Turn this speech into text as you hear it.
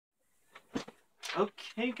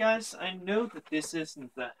Okay, guys, I know that this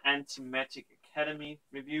isn't the Anti-Magic Academy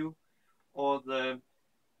review or the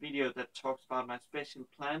video that talks about my special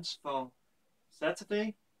plans for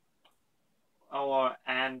Saturday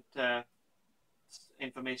and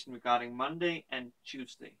information regarding Monday and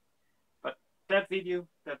Tuesday. But that video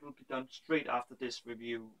that will be done straight after this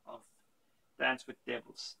review of Dance with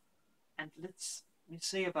Devils. And let me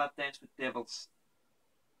say about Dance with Devils,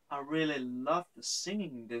 I really loved the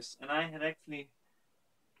singing in this, and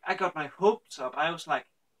I got my hopes up. I was like,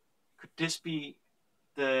 could this be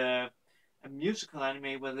the a musical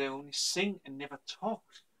anime where they only sing and never talk?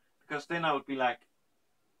 Because then I would be like,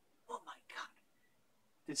 oh my god,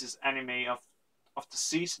 this is anime of the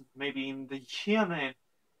season, maybe in the year, man.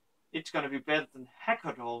 It's gonna be better than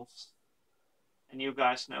Hacker Dolls. And you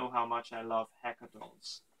guys know how much I love Hacker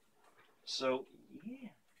Dolls. So yeah,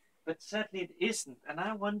 but sadly it isn't. And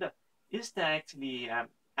I wonder, is there actually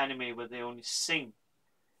anime where they only sing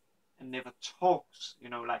and never talks?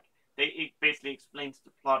 Like it basically explains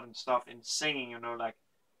the plot and stuff in singing. Like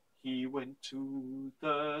he went to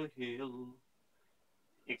the hill,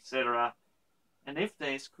 etc. And if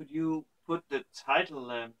there is, could you put the title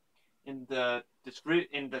in the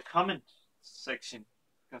comment section?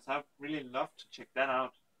 Because I'd really love to check that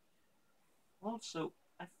out. Also,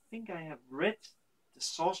 I think I have read the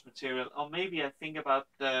source material, or maybe I think about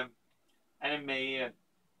the anime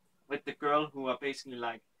with the girl who are basically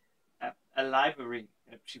like a library.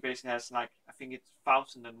 She basically has like, I think it's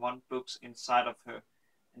 1001 books inside of her,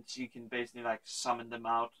 and she can basically like summon them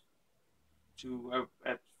out to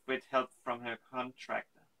with help from her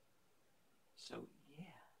contractor. So yeah,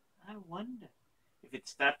 I wonder if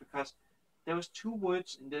it's that, because there was two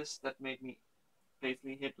words in this that made me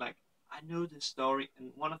basically hit like, I know this story,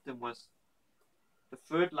 and one of them was the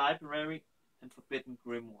Third Library and Forbidden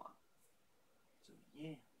Grimoire. So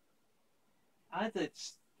yeah, either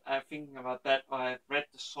it's I'm thinking about that, or I've read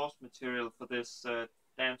the source material for this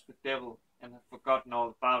Dance with Devil and have forgotten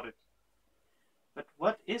all about it. But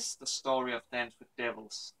what is the story of Dance with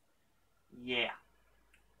Devils? Yeah,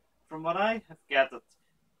 from what I have gathered,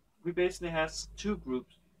 we basically have two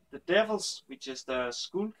groups. The Devils, which is the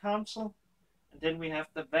school council, and then we have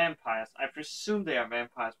the vampires. I presume they are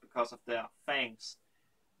vampires because of their fangs.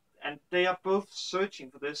 And they are both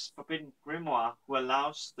searching for this forbidden grimoire who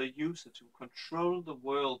allows the user to control the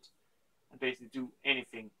world and basically do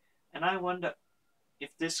anything. And I wonder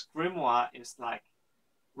if this grimoire is like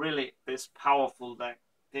really this powerful that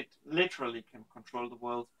it literally can control the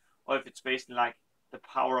world, or if it's basically like the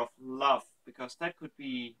power of love, because that could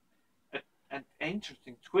be an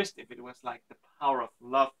interesting twist if it was like the power of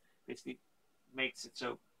love basically makes it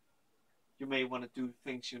so you may want to do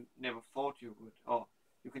things you never thought you would, or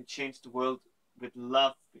you can change the world with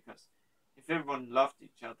love, because if everyone loved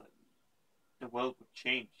each other, the world would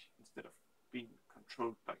change instead of being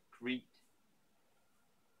controlled by greed.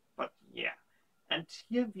 But yeah, and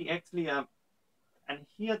here we actually and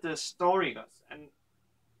here the story goes, and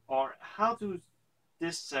or how do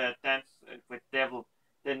this dance with devil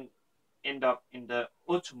then end up in the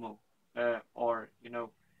Otomo, or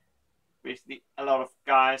basically a lot of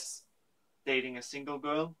guys dating a single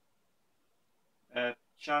girl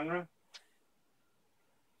genre.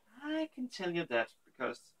 I can tell you that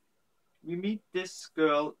because we meet this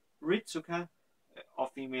girl Ritsuka, a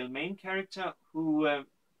female main character,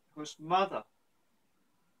 whose mother,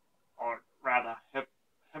 or rather her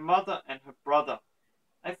mother and her brother,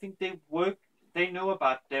 I think they know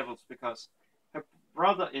about devils because her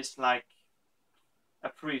brother is like a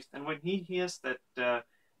priest, and when he hears that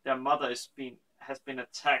their mother has been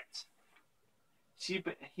attacked, he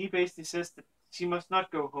basically says that she must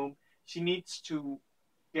not go home. She needs to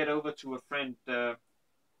get over to a friend,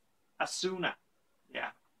 Asuna.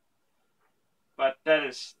 Yeah, but that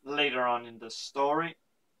is later on in the story.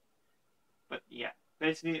 But yeah,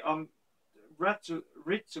 basically,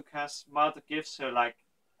 Ritsuka's mother gives her like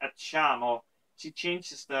a charm, or she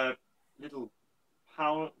changes the little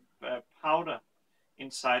powder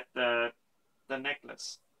inside the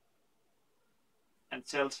necklace and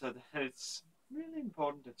tells her that it's really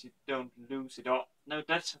important that you don't lose it. Or no,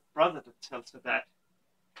 that's her brother that tells her that.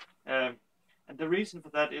 Um, and the reason for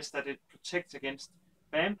that is that it protects against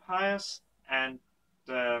vampires and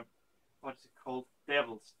what is it called,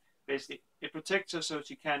 devils. Basically, it protects her so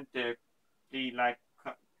she can't be like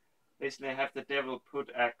basically have the devil put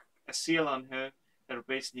a seal on her that will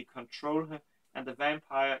basically control her, and the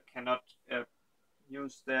vampire cannot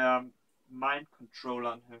use their mind control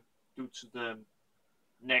on her due to the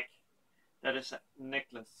neck. That is a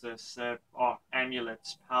necklace's or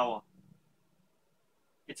amulet's power.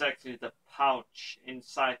 it's actually the pouch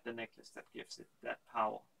inside the necklace that gives it that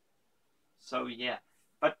power. So yeah,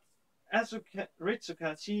 but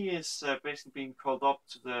Ritsuka, she is basically being called up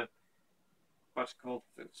to the what's called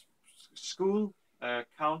the school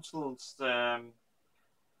council's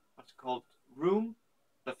what's called room,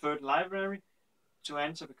 the third library, to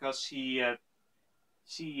answer because she has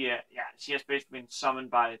basically been summoned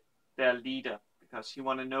by their leader because he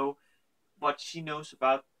want to know what she knows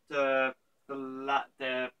about the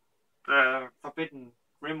forbidden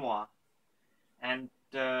grimoire, and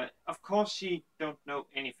of course she don't know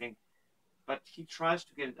anything, but he tries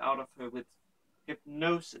to get it out of her with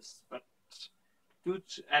hypnosis, but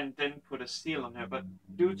and then put a seal on her, but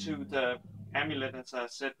due to the amulet, as I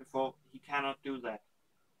said before, he cannot do that,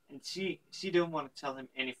 and she don't want to tell him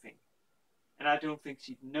anything, and I don't think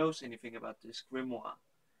she knows anything about this grimoire,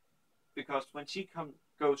 because when she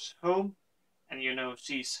goes home, and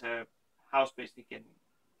sees her house basically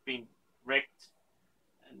being wrecked,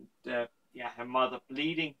 and her mother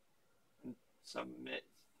bleeding, and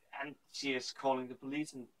and she is calling the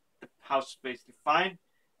police, and the house is basically fine,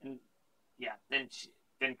 and then she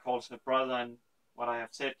calls her brother, and what I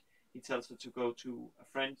have said, he tells her to go to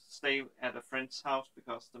stay at a friend's house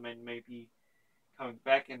because the men may be coming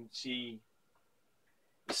back, and she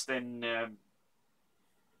is then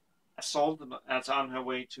assaulted as on her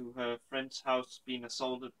way to her friend's house, being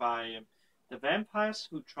assaulted by the vampires,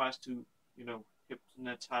 who tries to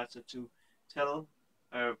hypnotize her to tell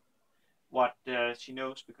her what she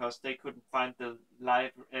knows, because they couldn't find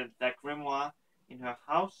that grimoire in her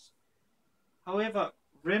house. However,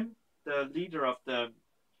 Rim, the leader of the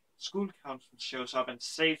school council, shows up and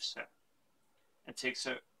saves her and takes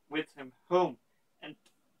her with him home. And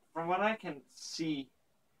from what I can see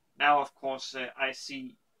now, of course, I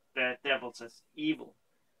see the devils as evil.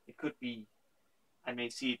 It could be, I may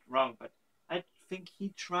see it wrong, but I think he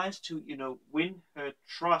tries to, win her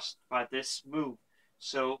trust by this move.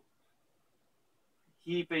 So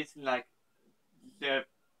he basically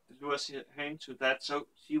lures her into that, so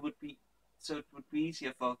it would be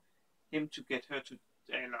easier for him to get her to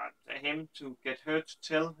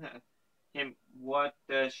tell him what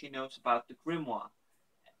she knows about the grimoire,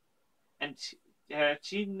 and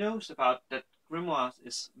she knows about that grimoires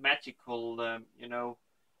is magical,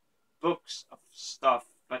 books of stuff,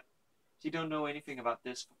 but she don't know anything about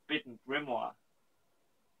this forbidden grimoire.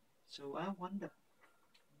 So I wonder,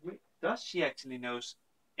 does she actually knows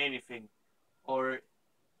anything, or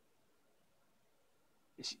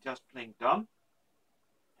is she just playing dumb?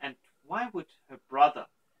 And why would her brother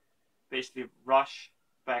basically rush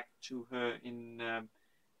back to her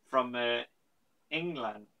from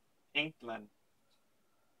England,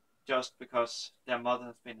 just because their mother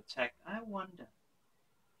has been attacked? I wonder.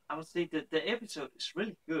 I would say that the episode is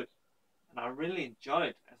really good, and I really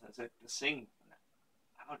enjoyed, as I said, the singing.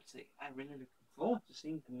 I would say I'm really looking forward to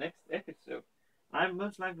seeing the next episode. I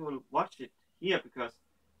most likely will watch it here because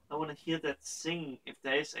I want to hear that singing, if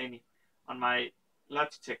there is any, on my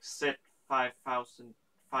Logitech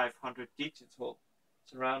Z5500 digital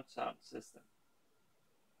surround sound system.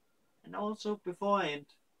 And also, before I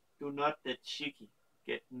end, do not let Shiki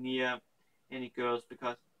get near any girls,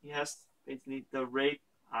 because he has basically the rape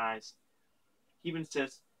eyes. He even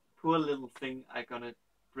says, "Poor little thing, I gonna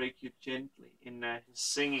break you gently," in his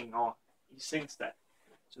singing, or he sings that.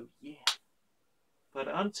 So yeah. But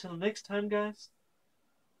until next time, guys,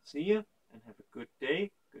 see you and have a good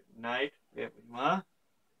day, good night, wherever you are.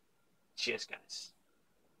 Cheers, guys.